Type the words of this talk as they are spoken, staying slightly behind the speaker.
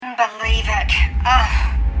believe it.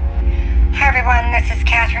 Hi everyone, this is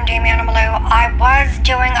Catherine DeManimalou. I was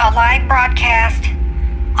doing a live broadcast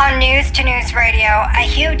on News to News Radio. A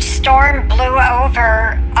huge storm blew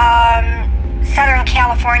over Southern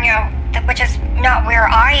California, which is not where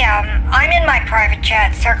I am. I'm in my private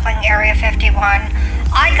jet circling Area 51.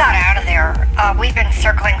 I got out of there. We've been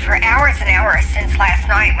circling for hours and hours since last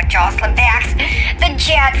night when Jocelyn packed the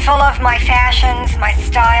jet full of my fashions, my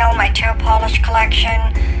style, my toe polish collection,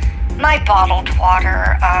 my bottled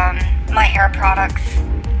water, my hair products,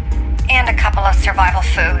 and a couple of survival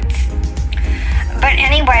foods. But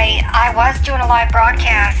anyway, I was doing a live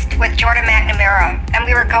broadcast with Jordan McNamara, and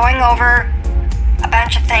we were going over a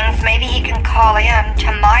bunch of things. Maybe he can call in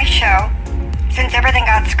to my show, since everything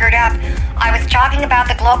got screwed up. I was talking about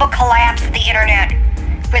the global collapse of the internet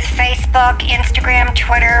with Facebook, Instagram,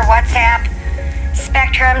 Twitter, WhatsApp,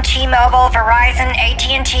 Spectrum, T-Mobile, Verizon,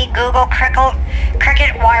 AT&T, Google,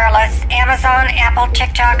 Cricket Wireless, Amazon, Apple,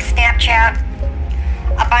 TikTok, Snapchat,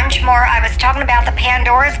 a bunch more. I was talking about the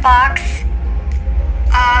Pandora's box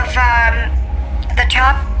of the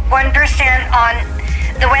top 1% on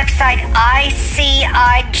the website ICIJ.org.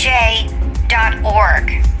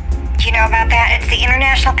 Do you know about that? It's the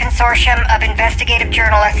International Consortium of Investigative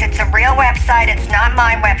Journalists. It's a real website. It's not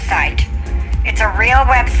my website. It's a real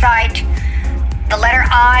website. The letter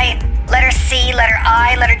I, letter C, letter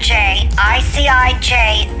I, letter J,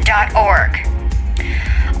 ICIJ.org.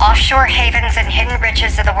 Offshore havens and hidden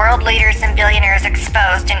riches of the world leaders and billionaires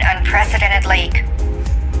exposed in unprecedented league.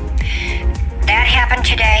 That happened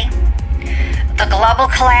today. The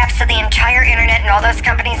global collapse of the entire internet and all those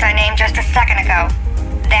companies I named just a second ago.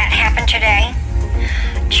 That happened today.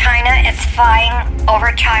 China is flying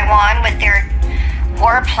over Taiwan with their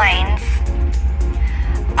warplanes.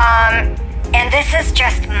 And this is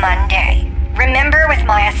just Monday. Remember with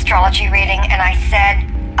my astrology reading, and I said,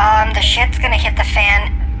 the shit's gonna hit the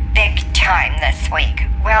fan big time this week.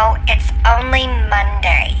 Well, it's only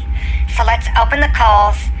Monday. So let's open the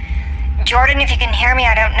calls. Jordan, if you can hear me,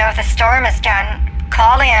 I don't know if the storm is done.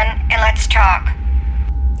 Call in and let's talk.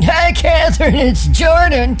 Hi, Catherine, it's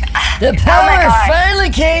Jordan. The power finally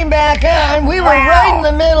came back on. We were right in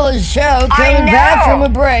the middle of the show, coming back from a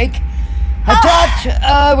break. I talked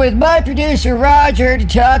with my producer, Roger, to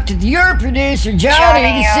talk to your producer,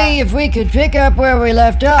 Johnny, to see if we could pick up where we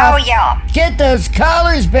left off. Oh, yeah. Get those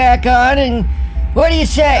collars back on, and what do you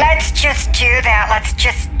say? Let's just do that. Let's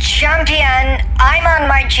just jump in. I'm on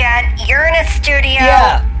my jet. You're in a studio.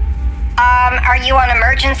 Yeah. Are you on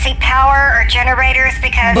emergency power or generators?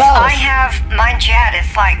 Because both. I have my jet.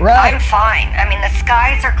 It's like, I'm fine. I mean, the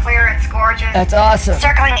skies are clear. It's gorgeous. That's awesome.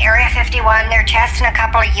 Circling Area 51. They're testing a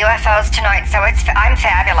couple of UFOs tonight, so I'm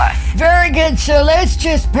fabulous. Very good. So let's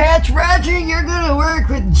just patch. Roger, you're going to work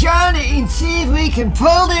with Johnny and see if we can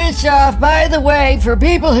pull this off. By the way, for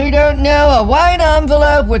people who don't know, a white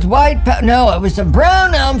envelope with white powder. No, it was a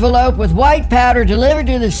brown envelope with white powder delivered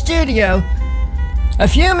to the studio a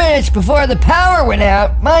few minutes before the power went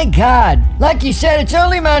out. My God, like you said, it's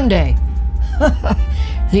only Monday.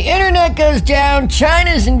 The internet goes down,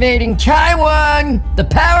 China's invading Taiwan, the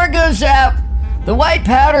power goes out, the white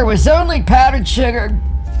powder was only powdered sugar.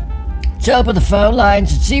 Let's open the phone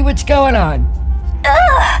lines and see what's going on.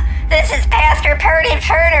 Ugh, this is Pastor Purdy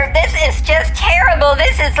Turner. This is just terrible.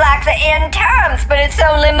 This is like the end times, but it's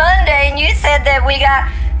only Monday, and you said that we got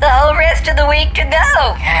the whole rest of the week to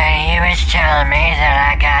go. He was telling me that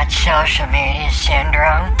I got social media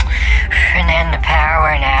syndrome, and then the power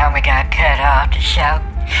went out and we got cut off the show.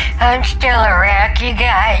 I'm still a wreck, you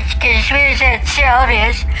guys, because we was at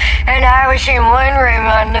Sylvia's, and I was in one room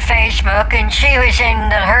on the Facebook, and she was in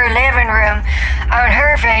her living room on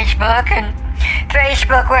her Facebook, and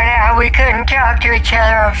Facebook went out. We couldn't talk to each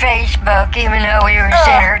other on Facebook, even though we were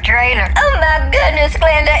in her trailer. Oh my goodness,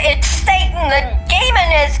 Glenda, it's Satan. The demon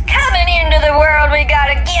is coming into the world. We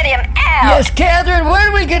gotta get him out. Yes, Catherine, what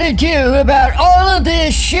are we gonna do about all of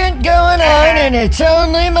this shit going on, and it's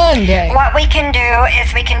only Monday? What we can do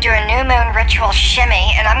is we can do a new moon ritual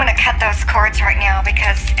shimmy, and I'm gonna cut those cords right now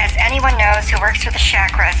because, as anyone knows who works with the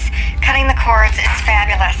chakras, cutting the cords is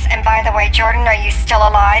fabulous. And by the way, Jordan, are you still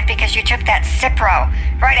alive? Because you took that Cipro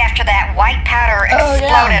right after that white powder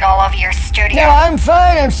exploded all over your studio. No, I'm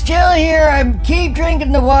fine. I'm still here. I keep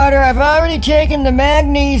drinking the water. I've already taken the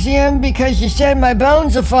magnesium because you said my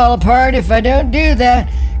bones will fall apart if I don't do that,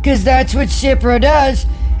 because that's what Cipro does.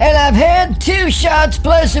 And I've had 2 shots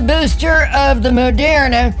plus a booster of the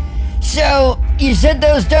Moderna. So, you said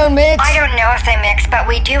those don't mix? I don't know if they mix, but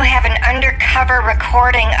we do have an undercover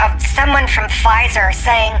recording of someone from Pfizer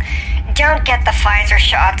saying, don't get the Pfizer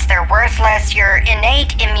shots, they're worthless, your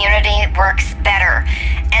innate immunity works better.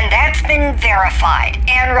 And It's been verified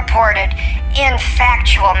and reported in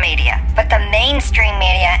factual media, but the mainstream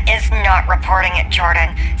media is not reporting it, Jordan.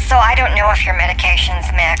 So I don't know if your medication's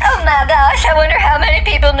mixed. Oh my gosh, I wonder how many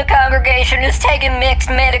people in the congregation is taking mixed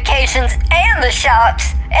medications and the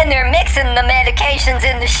shots. And they're mixing the medications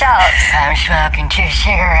in the shops. I'm smoking 2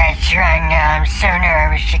 cigarettes right now. I'm so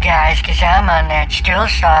nervous, you guys, because I'm on that stool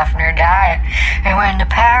softener diet. And when the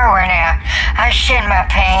power went out, I shit my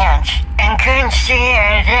pants and couldn't see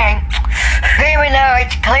anything. Even though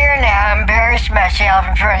it's clear now, I embarrassed myself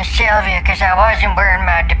in front of Sylvia because I wasn't wearing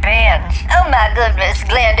my Depends. Oh my goodness,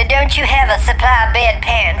 Glenda, don't you have a supply of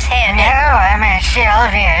bedpans handy? No, I'm at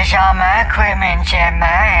Sylvia's. All my equipment's at my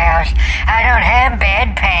house. I don't have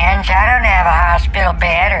bedpans. I don't have a hospital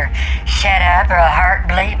bed or setup or a heart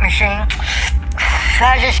bleed machine.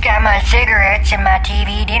 I just got my cigarettes and my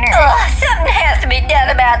TV dinner. Oh, something has to be done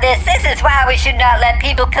about this. This is why we should not let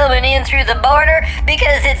people coming in through the border,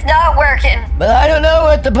 because it's not working. But I don't know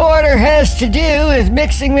what the border has to do with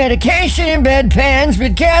mixing medication in bedpans,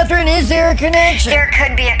 but Catherine, is there a connection? There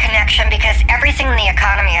could be a connection because everything in the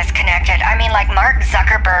economy is connected. I mean, like Mark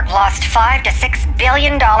Zuckerberg lost $5 to $6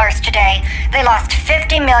 billion today. They lost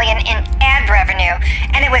 $50 million in ad revenue,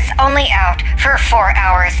 and it was only out for 4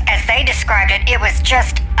 hours. As they described it, it was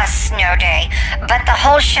just a snow day. But the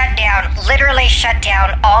whole shutdown literally shut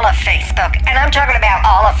down all of Facebook. And I'm talking about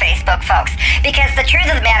all of Facebook, folks. Because the truth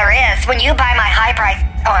of the matter is, when you buy my high price...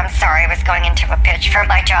 Oh, I'm sorry, I was going into a pitch for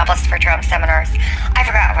my Jobless for Trump seminars. I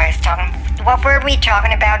forgot what I was talking... What were we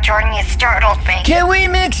talking about, Jordan? You startled me. Can we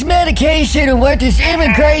mix medication, and what does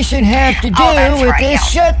immigration have to do with this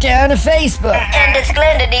shutdown of Facebook? And does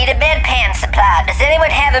Glenda need a bedpan supply? Does anyone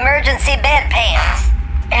have emergency bedpans?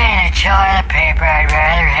 And a toilet paper. I'd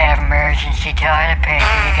rather have emergency toilet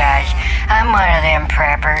paper, you guys. I'm one of them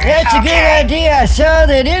preppers. That's a good idea. I saw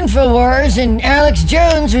that InfoWars and Alex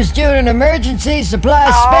Jones was doing an emergency supply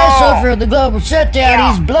special for the global shutdown.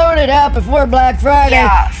 Yeah. He's blowing it out before Black Friday.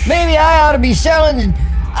 Yes. Maybe I ought to be selling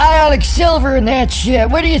ionic silver and that shit.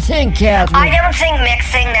 What do you think, Catherine? I don't think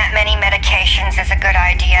mixing that many medications is a good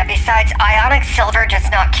idea. Besides, ionic silver does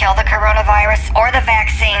not kill the coronavirus or the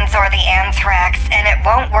vaccines or the anthrax, and it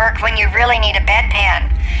won't work when you really need a bedpan.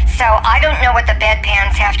 So I don't know what the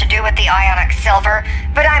bedpans have to do with the ionic silver,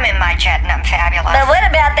 but I'm in my jet and I'm fabulous. But what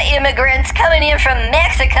about the immigrants coming in from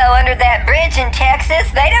Mexico under that bridge in Texas?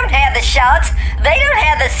 They don't have the shots. They don't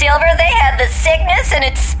have the silver. They have the sickness, and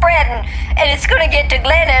it's spreading. And it's going to get to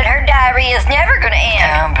Glenda, and her diarrhea is never going to end.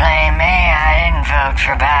 Don't blame me. I didn't vote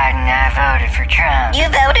for Biden. I voted for Trump. You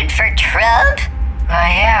voted for Trump? Well,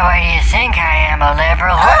 yeah, what do you think? I am a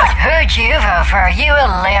liberal. Who'd you vote for? Are you a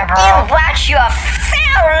liberal? You watch your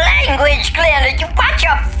foul language, Glenda. You watch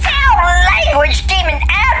your foul language, Demon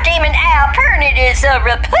Al Pernod is a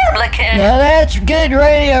Republican. Now that's good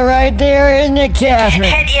radio right there, isn't it, Catherine?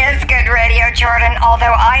 It is good radio, Jordan,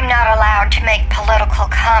 although I'm not allowed to make political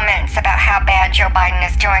comments about how bad Joe Biden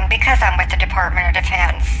is doing because I'm with the Department of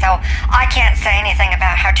Defense, so I can't say anything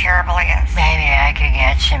about how terrible he is. Maybe I could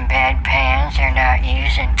get some bedpans they're not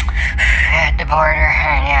using at the border,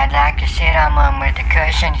 and I'd like to sit on one with a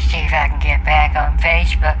cushion to see if I can get back on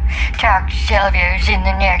Facebook. Talk to Sylvia, who's in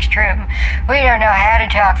the next room. We don't know how to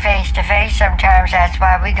talk face-to-face sometimes. That's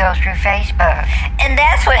why we go through Facebook. And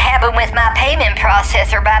that's what happened with my payment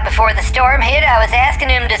processor right before the storm hit. I was asking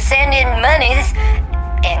him to send in monies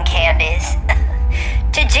and candies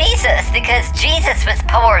to Jesus, because Jesus was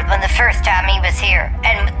poor when the first time he was here.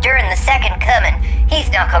 And during the second coming,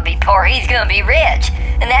 he's not going to be poor, he's going to be rich.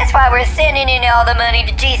 And that's why we're sending in all the money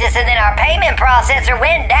to Jesus, and then our payment processor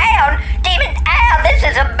went down. Demon Al, this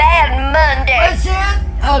is a bad Monday. What's that?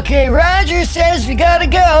 Okay, Roger says we gotta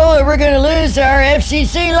go or we're gonna lose our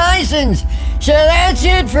FCC license. So that's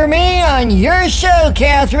it for me on your show,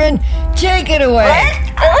 Catherine. Take it away.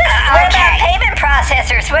 What about payment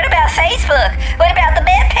processors? What about Facebook? What about the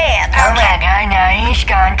bedpans? Oh my God, no, he's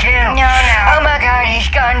gone too. No. Oh my God, he's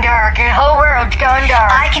gone dark. The whole world's gone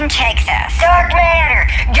dark. I can take this. Dark matter.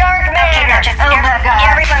 Okay, now just oh my God.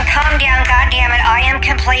 Everyone calm down, goddammit. I am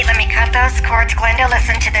complete. Let me cut those cords. Glenda,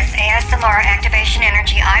 listen to this ASMR activation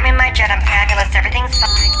energy. I'm in my jet. I'm fabulous. Everything's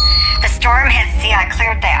fine. The storm hit. See, I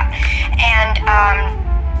cleared that. And,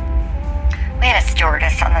 we had a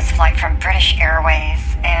stewardess on this flight from British Airways,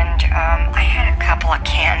 and I had a couple of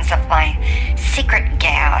cans of my secret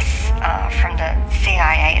gas from the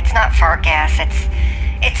CIA. It's not fart gas,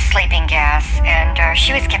 it's sleeping gas, and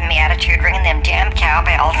she was giving me attitude, ringing them damn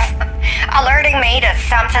cowbells, alerting me to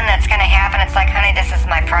something that's going to happen. It's like, honey, this is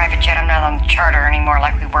my private jet. I'm not on the charter anymore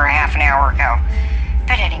like we were half an hour ago.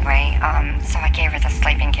 But anyway, so I gave her the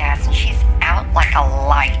sleeping gas, and she's out like a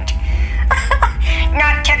light.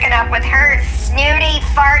 Not taking up with her snooty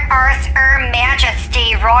fart arse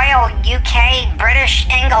majesty royal UK British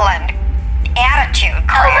England attitude.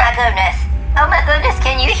 Oh my goodness,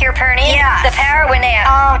 can you hear Pernie? Yes. The power went out.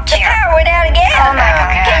 Oh, dear. The power went out again. Oh, my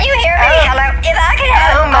God. Can you hear me? Hello? If I could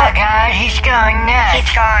have... Oh my God, he's going nuts.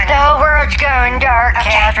 He's gone. The whole world's going dark,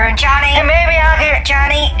 Okay, Catherine. Johnny. And maybe I'll get...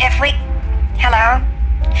 Johnny, if we... Hello?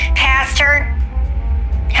 Pastor?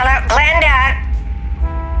 Hello? Glenda?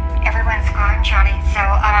 Everyone's gone, Johnny. So,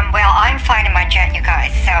 well, I'm fine in my jet, you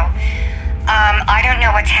guys. So, I don't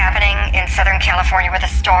know what's happening in Southern California with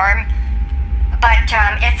a storm, but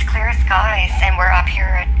it's clear skies, and we're up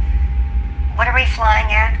here at... What are we flying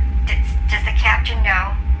at? Does the captain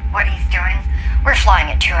know what he's doing? We're flying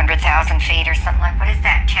at 200,000 feet or something like... What is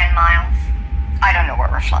that, 10 miles? I don't know where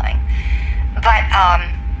we're flying. But,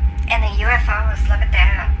 and the UFOs, look at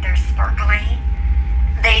that. They're sparkly.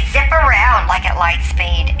 They zip around like at light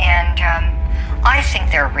speed, and I think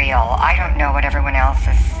they're real. I don't know what everyone else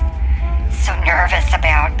is so nervous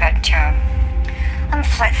about, but I'm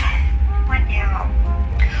What now?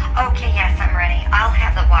 Okay, yes, I'm ready. I'll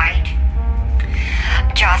have the white.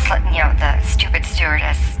 Jocelyn, the stupid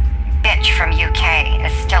stewardess bitch from UK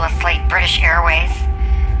is still asleep. British Airways.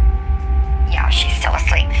 Yeah, she's still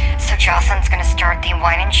asleep. So Jocelyn's gonna start the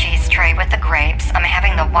wine and cheese tray with the grapes. I'm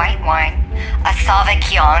having the white wine, a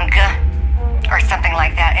Sauvignon, or something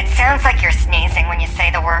like that. It sounds like you're sneezing when you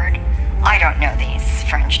say the word. I don't know these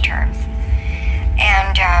French terms.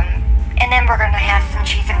 And then we're gonna have some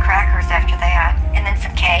cheese and crackers after that, and then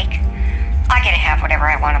some cake. I get to have whatever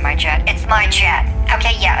I want on my jet. It's my jet.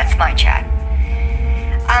 Okay, yeah, it's my jet.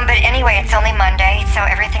 But anyway, it's only Monday, so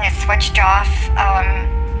everything is switched off.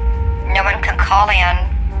 No one can call in.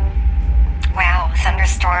 Wow,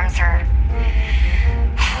 thunderstorms are...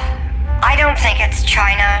 I don't think it's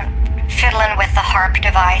China fiddling with the HARP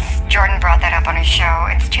device. Jordan brought that up on his show.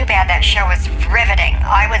 It's too bad that show was riveting.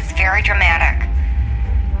 I was very dramatic.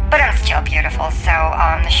 But I'm still beautiful, so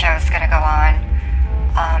the show's gonna go on.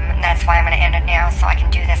 And that's why I'm gonna end it now, so I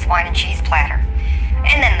can do this wine and cheese platter.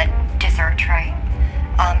 And then the dessert tray,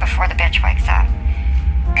 before the bitch wakes up.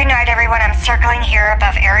 Good night, everyone. I'm circling here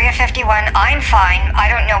above Area 51. I'm fine. I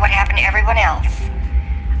don't know what happened to everyone else.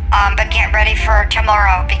 But get ready for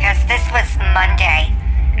tomorrow, because this was Monday.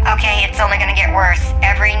 Okay, it's only gonna get worse.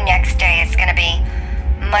 Every next day is gonna be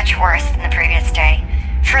much worse than the previous day.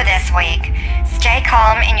 For this week, stay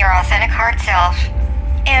calm in your authentic heart self,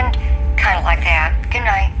 and kind of like that. Good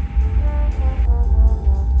night.